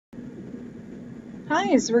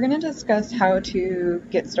Hi, so we're going to discuss how to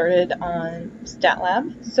get started on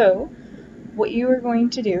StatLab. So what you are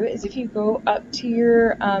going to do is if you go up to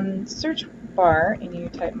your search bar and you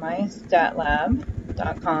type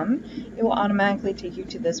mystatlab.com, it will automatically take you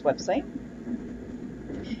to this website.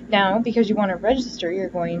 Now, because you want to register, you're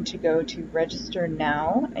going to go to register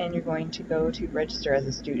now and you're going to go to register as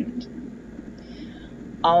a student.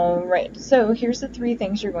 Alright, so here's the three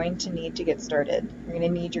things you're going to need to get started. You're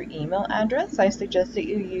going to need your email address. I suggest that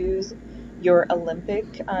you use your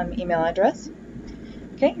Olympic email address.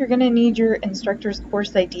 Okay, you're going to need your instructor's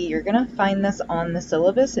course ID. You're going to find this on the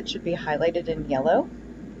syllabus. It should be highlighted in yellow.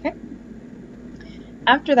 Okay.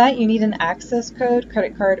 After that, you need an access code,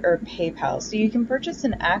 credit card, or PayPal. So you can purchase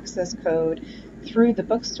an access code through the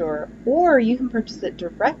bookstore, or you can purchase it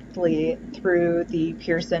directly through the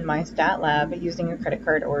Pearson MyStatLab using a credit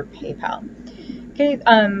card or PayPal. Okay,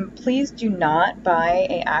 please do not buy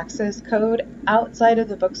an access code outside of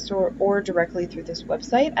the bookstore or directly through this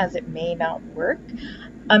website, as it may not work.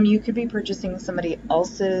 You could be purchasing somebody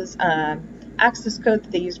else's access code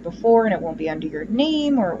that they used before, and it won't be under your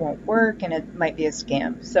name, or it won't work, and it might be a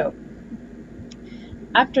scam. So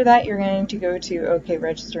after that, you're going to go to OK,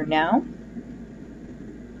 register now.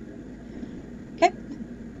 Okay.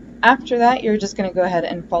 After that, you're just going to go ahead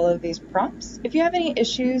and follow these prompts. If you have any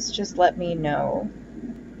issues, just let me know.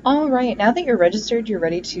 All right, now that you're registered, you're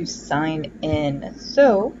ready to sign in.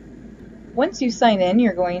 So once you sign in,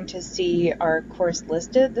 you're going to see our course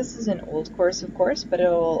listed. This is an old course, of course, but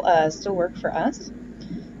it'll still work for us.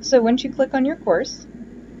 So once you click on your course,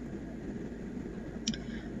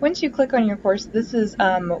 this is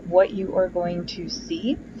what you are going to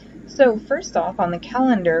see. So first off, on the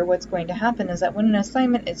calendar, what's going to happen is that when an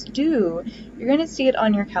assignment is due, you're going to see it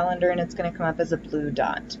on your calendar and it's going to come up as a blue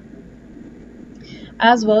dot.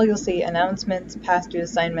 As well, you'll see announcements, past due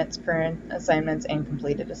assignments, current assignments, and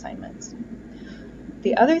completed assignments.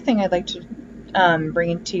 The other thing I'd like to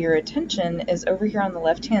bring to your attention is over here on the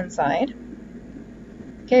left-hand side.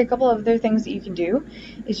 Okay, a couple of other things that you can do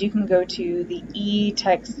is you can go to the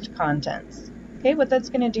e-text contents. Okay, what that's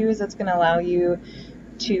going to do is that's going to allow you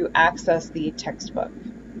to access the textbook.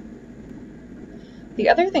 The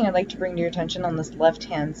other thing I'd like to bring to your attention on this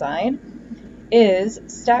left-hand side is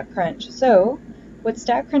StatCrunch. So what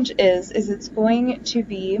StatCrunch is it's going to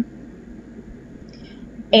be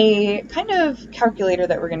a kind of calculator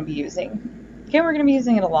that we're going to be using. Okay, we're going to be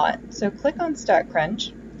using it a lot. So click on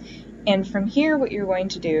StatCrunch, and from here what you're going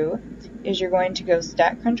to do is you're going to go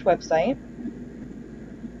StatCrunch website.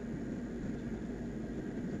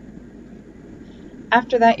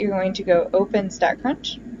 After that, you're going to go open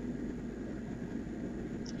StatCrunch.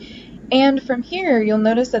 And from here, you'll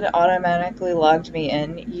notice that it automatically logged me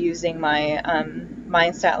in using my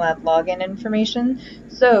MyStatLab login information.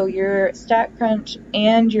 So your StatCrunch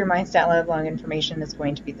and your MyStatLab login information is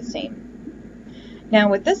going to be the same. Now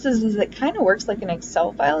what this is it kind of works like an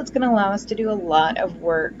Excel file. It's going to allow us to do a lot of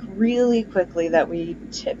work really quickly that we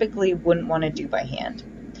typically wouldn't want to do by hand.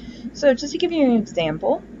 So just to give you an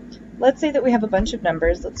example, let's say that we have a bunch of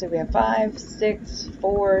numbers. Let's say we have 5, 6,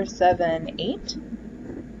 4, 7, 8.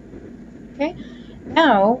 Okay.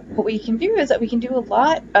 Now, what we can do is that we can do a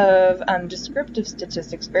lot of descriptive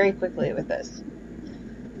statistics very quickly with this.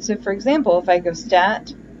 So, for example, if I go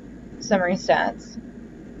stat, summary stats,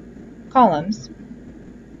 columns,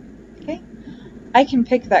 okay, I can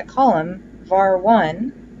pick that column,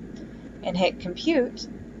 var1, and hit compute,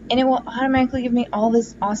 and it will automatically give me all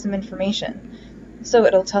this awesome information. So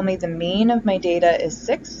it'll tell me the mean of my data is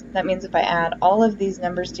 6. That means if I add all of these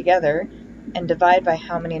numbers together and divide by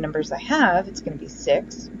how many numbers I have, it's going to be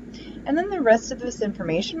 6. And then the rest of this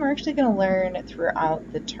information we're actually going to learn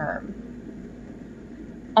throughout the term.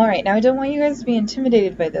 Alright, now I don't want you guys to be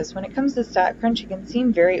intimidated by this. When it comes to StatCrunch, it can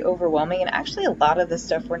seem very overwhelming, and actually a lot of this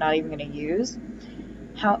stuff we're not even going to use.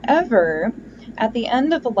 However, at the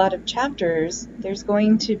end of a lot of chapters, there's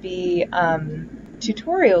going to be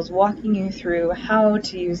tutorials walking you through how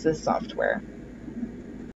to use this software.